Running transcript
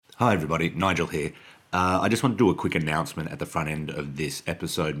Hi, everybody. Nigel here. I just want to do a quick announcement at the front end of this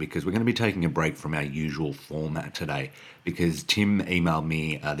episode because we're going to be taking a break from our usual format today because Tim emailed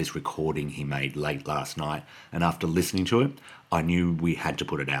me this recording he made late last night, and after listening to it, I knew we had to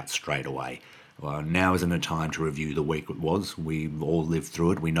put it out straight away. Well, now isn't a time to review the week it was. We've all lived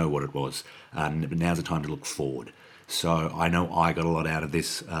through it. We know what it was. But now's a time to look forward. So I know I got a lot out of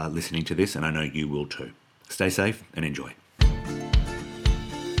this listening to this, and I know you will too. Stay safe and enjoy.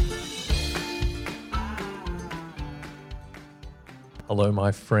 Hello,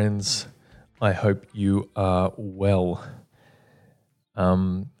 my friends. I hope you are well.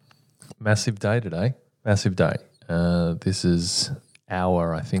 Massive day today. Massive day. This is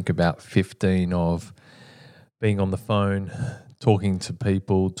hour, I think, about 15 of being on the phone, talking to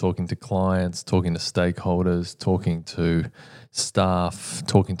people, talking to clients, talking to stakeholders, talking to staff,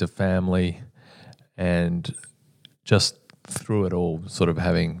 talking to family, and just through it all, sort of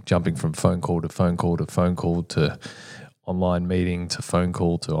jumping from phone call to phone call to phone call to online meeting to phone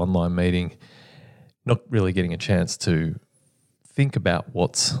call to online meeting, not really getting a chance to think about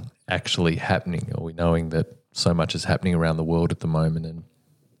what's actually happening. Are we knowing that so much is happening around the world at the moment? And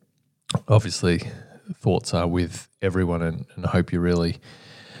obviously thoughts are with everyone, and I hope you're really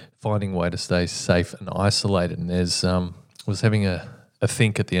finding a way to stay safe and isolated. And there's was having a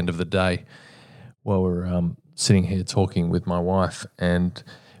think at the end of the day while we're sitting here talking with my wife, and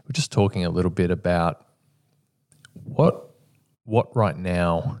we're just talking a little bit about what right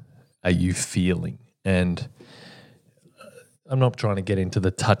now are you feeling? And I'm not trying to get into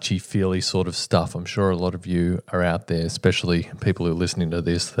the touchy-feely sort of stuff. I'm sure a lot of you are out there, especially people who are listening to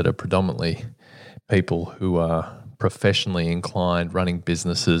this, that are predominantly people who are professionally inclined, running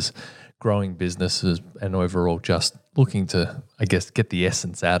businesses, growing businesses, and overall just looking to, I guess, get the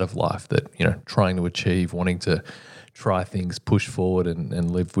essence out of life, that, trying to achieve, wanting to try things, push forward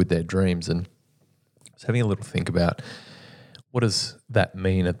and live with their dreams. And having a little think about what does that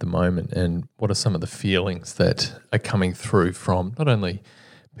mean at the moment, and what are some of the feelings that are coming through from not only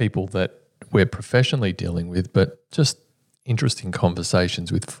people that we're professionally dealing with, but just interesting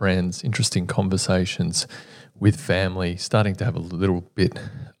conversations with friends, interesting conversations with family, starting to have a little bit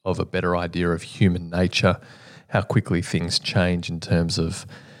of a better idea of human nature, how quickly things change in terms of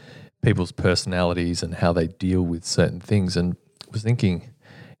people's personalities and how they deal with certain things. And I was thinking,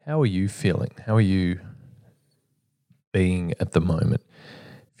 how are you feeling? How are you being at the moment?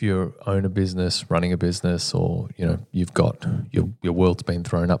 If you own a business, running a business, or you've got your world's been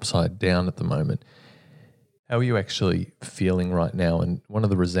thrown upside down at the moment, how are you actually feeling right now? And one of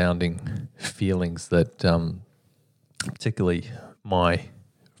the resounding feelings that particularly my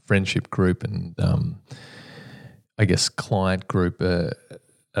friendship group and I guess client group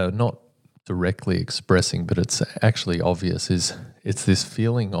are not directly expressing, but it's actually obvious, is it's this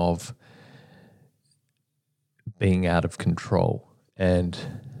feeling of being out of control. And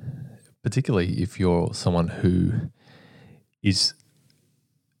particularly if you're someone who is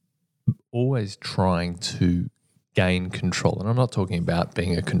always trying to gain control. And I'm not talking about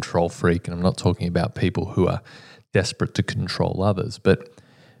being a control freak, and I'm not talking about people who are desperate to control others, but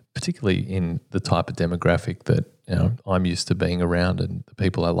particularly in the type of demographic that I'm used to being around and the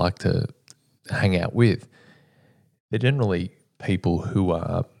people I like to hang out with, they're generally people who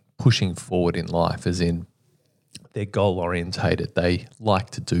are pushing forward in life, as in they're goal-orientated. They like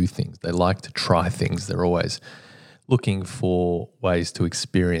to do things. They like to try things. They're always looking for ways to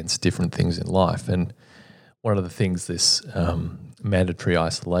experience different things in life. And one of the things this mandatory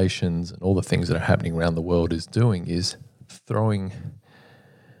isolations and all the things that are happening around the world is doing is throwing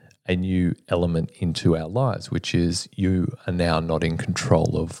a new element into our lives, which is you are now not in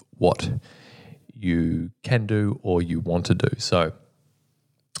control of what you can do or you want to do. So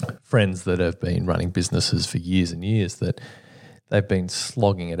friends that have been running businesses for years and years, that they've been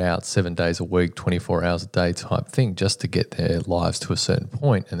slogging it out 7 days a week, 24 hours a day type thing, just to get their lives to a certain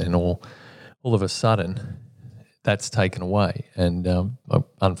point, and then all of a sudden that's taken away. And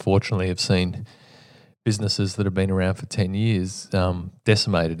unfortunately I've seen businesses that have been around for 10 years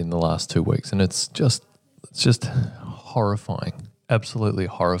decimated in the last 2 weeks, and it's just horrifying, absolutely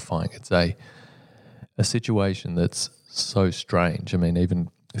horrifying. It's a situation that's so strange. I mean, even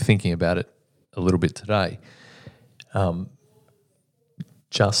thinking about it a little bit today,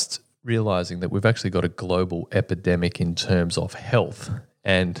 just realizing that we've actually got a global epidemic in terms of health,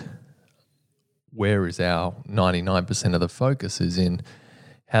 and where is our 99% of the focus is in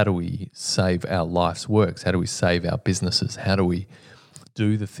how do we save our life's works? How do we save our businesses? How do we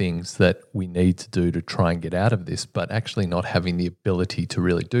do the things that we need to do to try and get out of this, but actually not having the ability to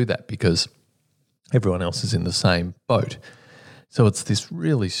really do that because everyone else is in the same boat. So it's this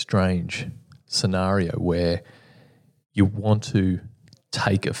really strange scenario where you want to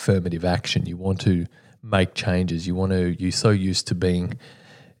take affirmative action, you want to make changes, you're so used to being,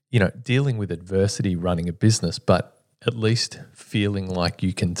 dealing with adversity running a business, but at least feeling like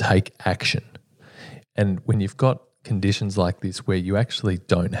you can take action. And when you've got conditions like this where you actually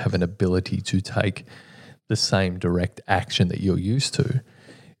don't have an ability to take the same direct action that you're used to,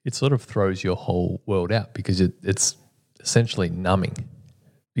 it sort of throws your whole world out because it's essentially numbing.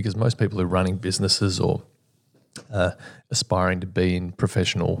 Because most people who are running businesses or aspiring to be in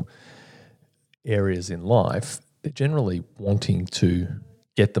professional areas in life, they're generally wanting to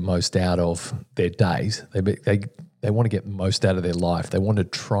get the most out of their days. They want to get the most out of their life. They want to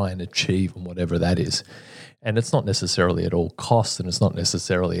try and achieve whatever that is. And it's not necessarily at all cost, and it's not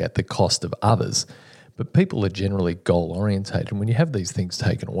necessarily at the cost of others. But people are generally goal-orientated. And when you have these things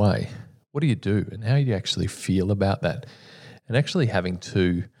taken away, what do you do? And how do you actually feel about that? And actually having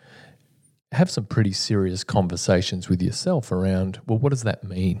to have some pretty serious conversations with yourself around, well, what does that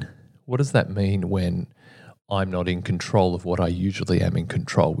mean? What does that mean when I'm not in control of what I usually am in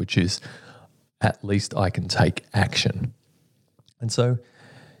control, which is at least I can take action? And so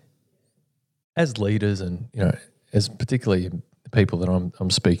as leaders and, as particularly the people that I'm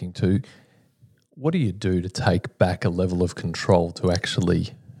speaking to, what do you do to take back a level of control to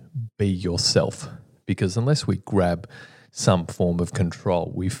actually be yourself? Because unless we grab some form of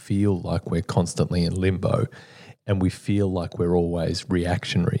control, we feel like we're constantly in limbo and we feel like we're always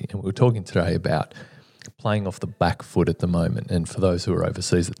reactionary. And we're talking today about playing off the back foot at the moment. And for those who are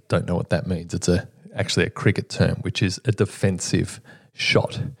overseas that don't know what that means, it's actually a cricket term, which is a defensive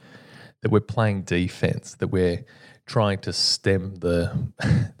shot, that we're playing defense, that we're trying to stem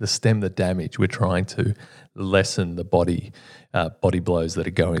the damage. We're trying to lessen the body blows that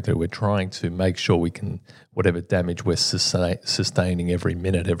are going through. We're trying to make sure we can, whatever damage we're sustaining every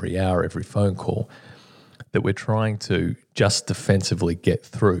minute, every hour, every phone call, that we're trying to just defensively get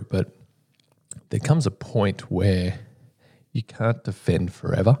through. But there comes a point where you can't defend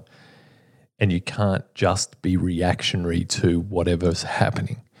forever and you can't just be reactionary to whatever's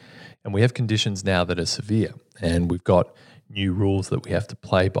happening. And we have conditions now that are severe, and we've got new rules that we have to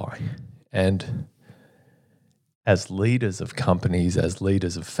play by. And as leaders of companies, as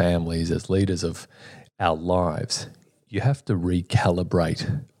leaders of families, as leaders of our lives, you have to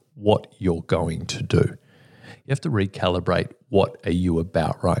recalibrate what you're going to do. You have to recalibrate what are you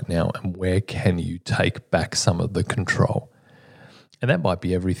about right now and where can you take back some of the control. And that might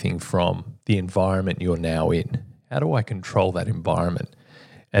be everything from the environment you're now in. How do I control that environment?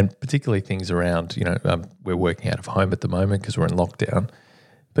 And particularly things around, we're working out of home at the moment because we're in lockdown.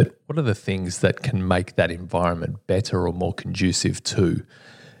 But what are the things that can make that environment better or more conducive to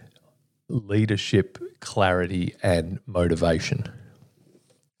leadership, clarity, and motivation?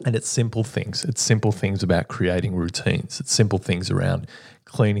 And it's simple things. It's simple things about creating routines. It's simple things around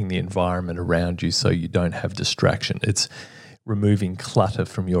cleaning the environment around you so you don't have distraction. It's removing clutter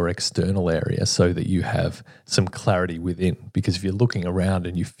from your external area so that you have some clarity within. Because if you're looking around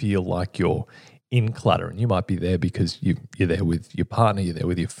and you feel like you're in clutter, and you might be there because you're there with your partner, you're there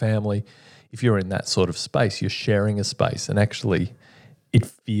with your family. If you're in that sort of space, you're sharing a space, and actually it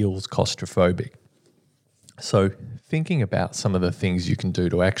feels claustrophobic. So thinking about some of the things you can do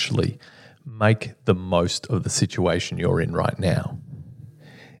to actually make the most of the situation you're in right now.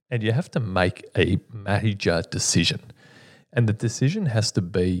 And you have to make a major decision. And the decision has to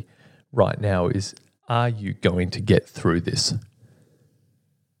be right now is, are you going to get through this?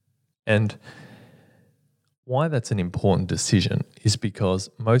 And why that's an important decision is because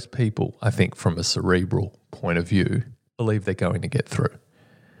most people, I think from a cerebral point of view, believe they're going to get through.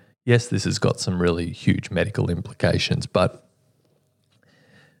 Yes, this has got some really huge medical implications, but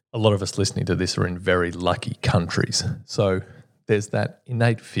a lot of us listening to this are in very lucky countries. So there's that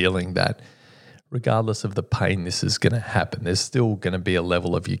innate feeling that regardless of the pain this is going to happen, there's still going to be a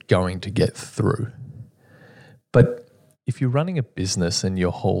level of you're going to get through. But if you're running a business and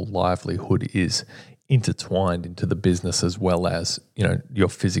your whole livelihood is intertwined into the business as well as, your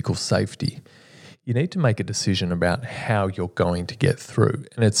physical safety, you need to make a decision about how you're going to get through.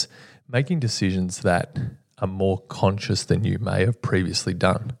 And it's making decisions that are more conscious than you may have previously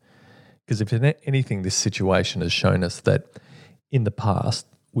done. Because if anything, this situation has shown us that in the past,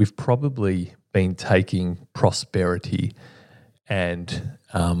 we've probably been taking prosperity and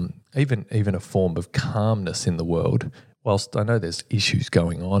even a form of calmness in the world, whilst I know there's issues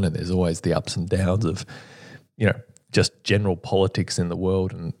going on and there's always the ups and downs of, just general politics in the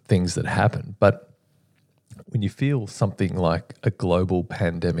world and things that happen. But when you feel something like a global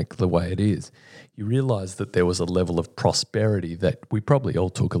pandemic the way it is, you realize that there was a level of prosperity that we probably all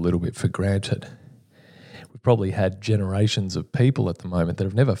took a little bit for granted. We've probably had generations of people at the moment that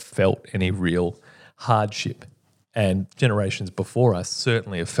have never felt any real hardship, and generations before us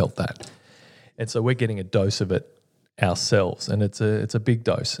certainly have felt that. And so we're getting a dose of it ourselves, and it's a big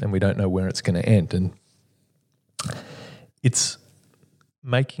dose, and we don't know where it's going to end. And it's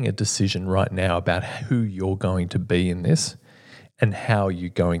making a decision right now about who you're going to be in this and how you're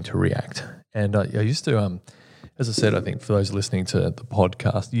going to react. And I used to, as I said, I think for those listening to the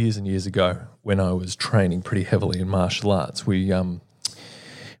podcast, years and years ago when I was training pretty heavily in martial arts, we had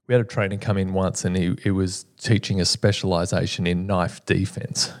a trainer come in once, and he was teaching a specialization in knife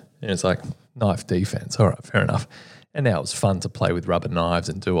defense. And it's like, knife defense, all right, fair enough. And now it's fun to play with rubber knives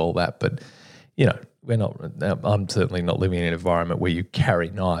and do all that, but I'm certainly not living in an environment where you carry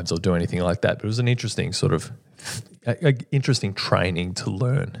knives or do anything like that. But it was an interesting interesting training to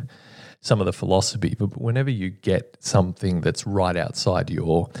learn some of the philosophy. But whenever you get something that's right outside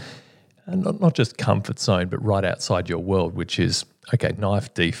your, not just comfort zone, but right outside your world, which is, okay,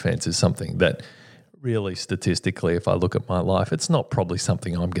 knife defense is something that really statistically, if I look at my life, it's not probably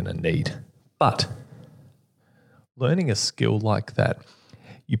something I'm going to need. But learning a skill like that,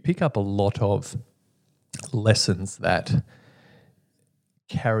 you pick up a lot of lessons that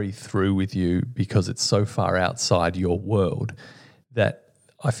carry through with you because it's so far outside your world that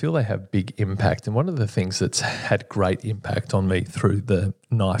I feel they have big impact. And one of the things that's had great impact on me through the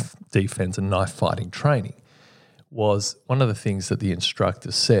knife defense and knife fighting training was one of the things that the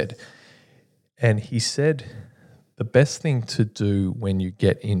instructor said. And he said the best thing to do when you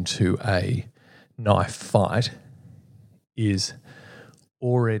get into a knife fight is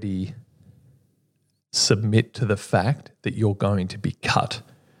already submit to the fact that you're going to be cut.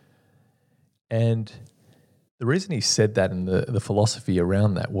 And the reason he said that and the philosophy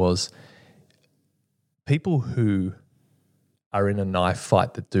around that was people who are in a knife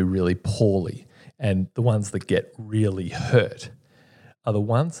fight that do really poorly and the ones that get really hurt are the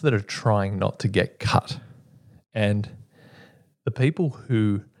ones that are trying not to get cut. And the people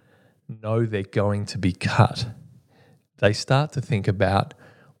who know they're going to be cut, they start to think about,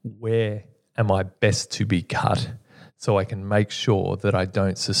 where am I best to be cut so I can make sure that I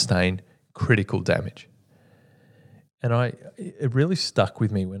don't sustain critical damage? And it really stuck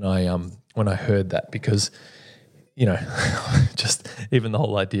with me when I heard that, because just even the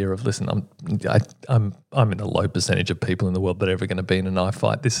whole idea of, listen, I'm in a low percentage of people in the world that are ever going to be in a knife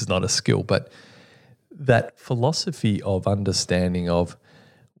fight. This is not a skill, but that philosophy of understanding of,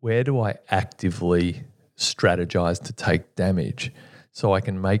 where do I actively strategize to take damage so I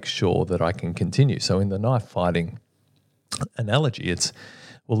can make sure that I can continue? So in the knife fighting analogy, it's,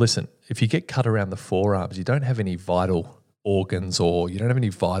 well, listen, if you get cut around the forearms, you don't have any vital organs or you don't have any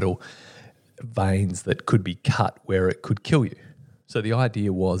vital veins that could be cut where it could kill you. So the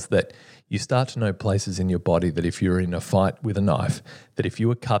idea was that you start to know places in your body that if you're in a fight with a knife, that if you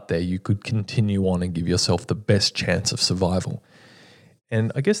were cut there, you could continue on and give yourself the best chance of survival.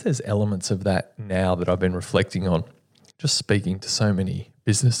 And I guess there's elements of that now that I've been reflecting on, just speaking to so many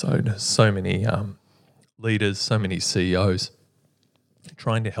business owners, so many leaders, so many CEOs,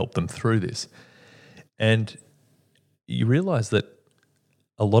 trying to help them through this. And you realize that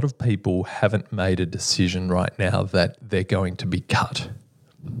a lot of people haven't made a decision right now that they're going to be cut.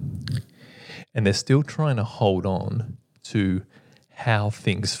 And they're still trying to hold on to how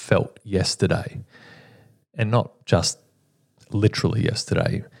things felt yesterday. And not just literally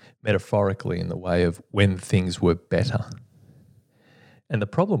yesterday, metaphorically in the way of when things were better. And the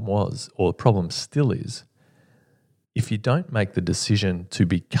problem was, or the problem still is, if you don't make the decision to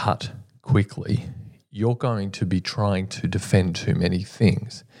be cut quickly, you're going to be trying to defend too many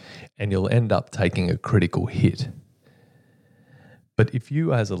things and you'll end up taking a critical hit. But if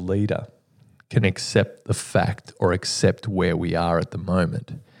you as a leader can accept the fact or accept where we are at the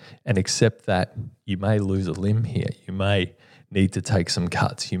moment and accept that you may lose a limb here, you may need to take some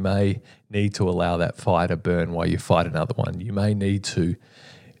cuts, you may need to allow that fire to burn while you fight another one, you may need to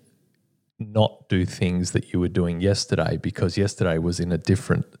not do things that you were doing yesterday because yesterday was in a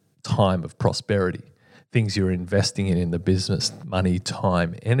different time of prosperity. Things you're investing in the business, money,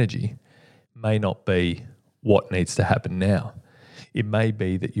 time, energy, may not be what needs to happen now. It may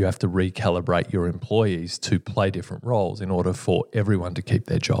be that you have to recalibrate your employees to play different roles in order for everyone to keep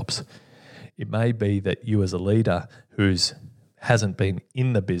their jobs. It may be that you as a leader who's hasn't been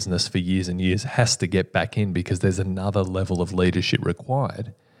in the business for years and years has to get back in because there's another level of leadership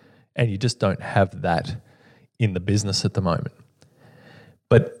required and you just don't have that in the business at the moment.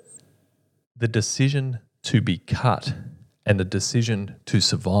 But the decision to be cut and the decision to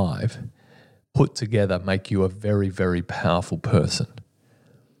survive put together make you a very, very powerful person,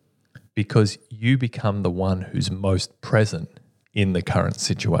 because you become the one who's most present in the current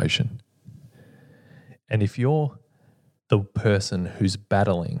situation. And if you're the person who's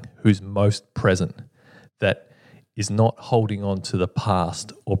battling, who's most present, that is not holding on to the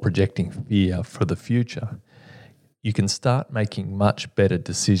past or projecting fear for the future, you can start making much better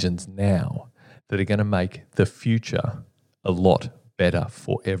decisions now that are going to make the future a lot better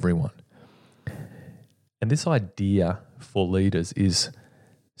for everyone. And this idea for leaders is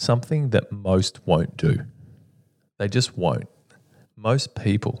something that most won't do. They just won't. Most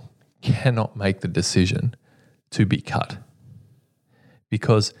people cannot make the decision to be cut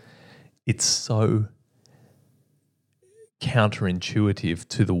because it's so counterintuitive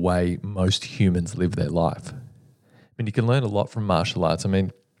to the way most humans live their life. I mean, you can learn a lot from martial arts. I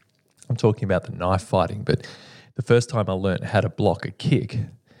mean, I'm talking about the knife fighting, but the first time I learned how to block a kick,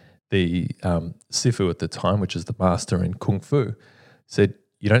 the Sifu at the time, which is the master in Kung Fu, said,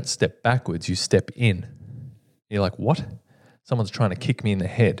 you don't step backwards, you step in. And you're like, what? Someone's trying to kick me in the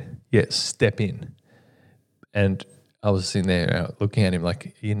head. Yeah, step in. And I was sitting there looking at him like,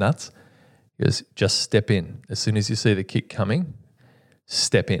 are you nuts? He goes, just step in. As soon as you see the kick coming,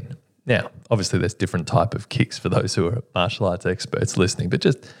 step in. Now, obviously there's different type of kicks for those who are martial arts experts listening, but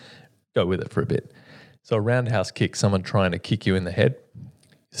just go with it for a bit. So a roundhouse kick, someone trying to kick you in the head,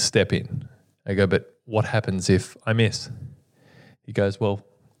 step in. I go, but what happens if I miss? He goes, well,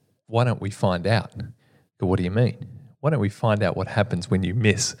 why don't we find out? I go, what do you mean? Why don't we find out what happens when you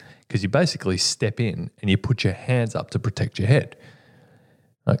miss? Because you basically step in and you put your hands up to protect your head.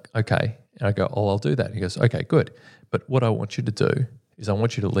 Like, okay. And I go, oh, I'll do that. He goes, okay, good. But what I want you to do is I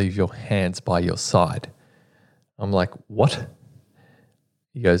want you to leave your hands by your side. I'm like, what?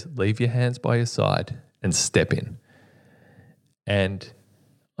 He goes, leave your hands by your side and step in. And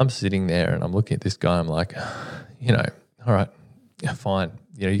I'm sitting there and I'm looking at this guy. I'm like, all right, yeah, fine.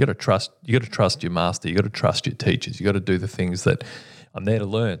 You got to trust your master. You got to trust your teachers. You got to do the things that I'm there to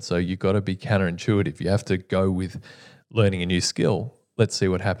learn. So you got to be counterintuitive. You have to go with learning a new skill. Let's see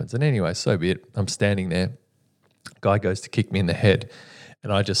what happens. And anyway, so be it. I'm standing there. Guy goes to kick me in the head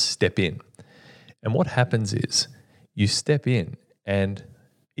and I just step in. And what happens is you step in, and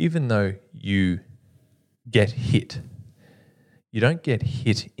even though you get hit, you don't get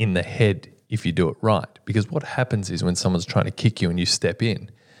hit in the head if you do it right. Because what happens is when someone's trying to kick you and you step in,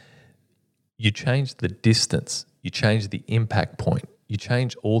 you change the distance, you change the impact point, you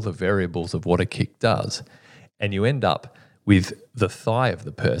change all the variables of what a kick does, and you end up with the thigh of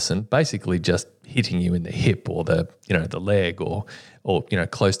the person basically just hitting you in the hip or the leg or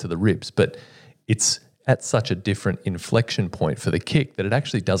close to the ribs. But it's at such a different inflection point for the kick that it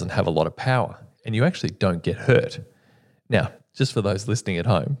actually doesn't have a lot of power, and you actually don't get hurt. Now, just for those listening at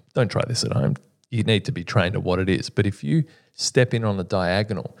home, don't try this at home. You need to be trained at what it is. But if you step in on the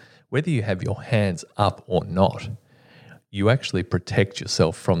diagonal, whether you have your hands up or not, you actually protect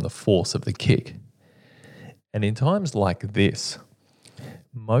yourself from the force of the kick. And in times like this,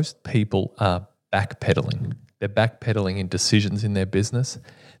 most people are backpedaling. They're backpedaling in decisions in their business.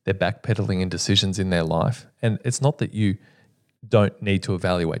 They're backpedaling in decisions in their life. And it's not that you don't need to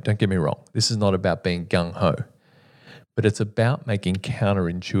evaluate. Don't get me wrong. This is not about being gung-ho. But it's about making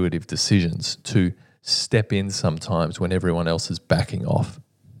counterintuitive decisions to step in sometimes when everyone else is backing off.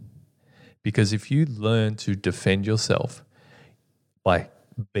 Because if you learn to defend yourself by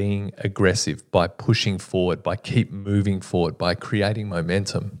being aggressive, by pushing forward, by keep moving forward, by creating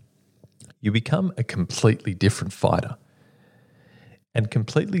momentum, you become a completely different fighter. And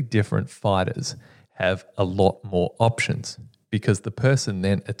completely different fighters have a lot more options, because the person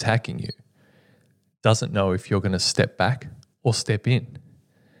then attacking you doesn't know if you're going to step back or step in.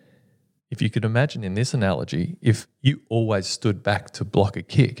 If you could imagine in this analogy, if you always stood back to block a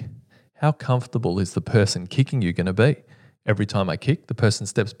kick, how comfortable is the person kicking you going to be? Every time I kick, the person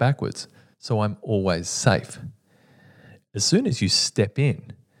steps backwards, so I'm always safe. As soon as you step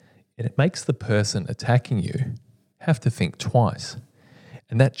in, and it makes the person attacking you have to think twice.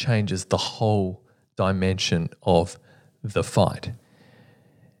 And that changes the whole dimension of the fight.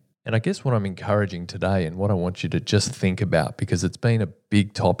 And I guess what I'm encouraging today, and what I want you to just think about, because it's been a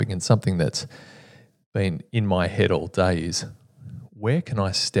big topic and something that's been in my head all day, is where can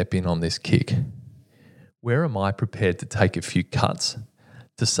I step in on this kick? Where am I prepared to take a few cuts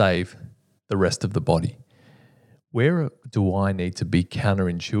to save the rest of the body? Where do I need to be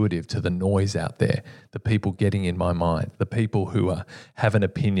counterintuitive to the noise out there, the people getting in my mind, the people who have an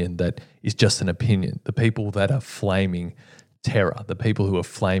opinion that is just an opinion, the people that are flaming terror, the people who are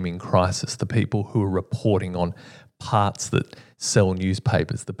flaming crisis, the people who are reporting on parts that sell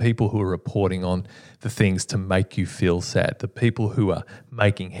newspapers, the people who are reporting on the things to make you feel sad, the people who are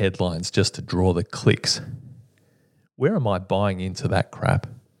making headlines just to draw the clicks. Where am I buying into that crap?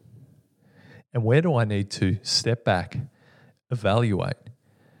 And where do I need to step back, evaluate,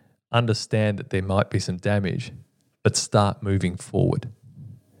 understand that there might be some damage, but start moving forward?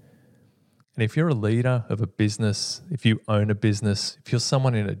 And if you're a leader of a business, if you own a business, if you're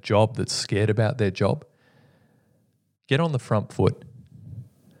someone in a job that's scared about their job, get on the front foot.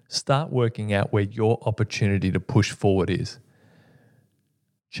 Start working out where your opportunity to push forward is.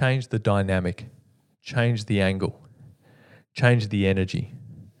 Change the dynamic, change the angle, change the energy,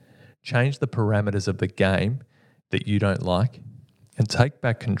 change the parameters of the game that you don't like, and take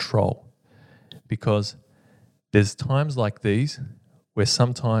back control. Because there's times like these where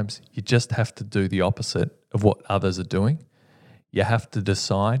sometimes you just have to do the opposite of what others are doing. You have to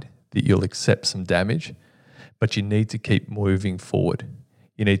decide that you'll accept some damage, but you need to keep moving forward.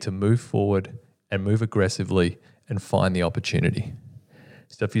 You need to move forward and move aggressively and find the opportunity.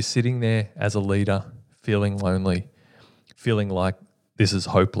 So if you're sitting there as a leader, feeling lonely, feeling like this is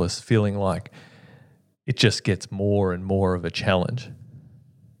hopeless, feeling like it just gets more and more of a challenge,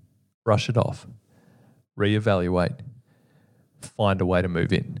 brush it off, reevaluate, find a way to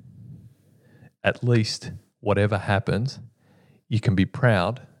move in. At least whatever happens, you can be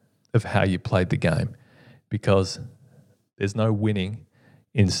proud of how you played the game, because there's no winning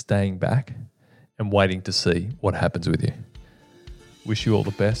in staying back and waiting to see what happens with you. Wish you all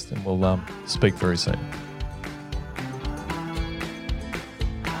the best, and we'll speak very soon.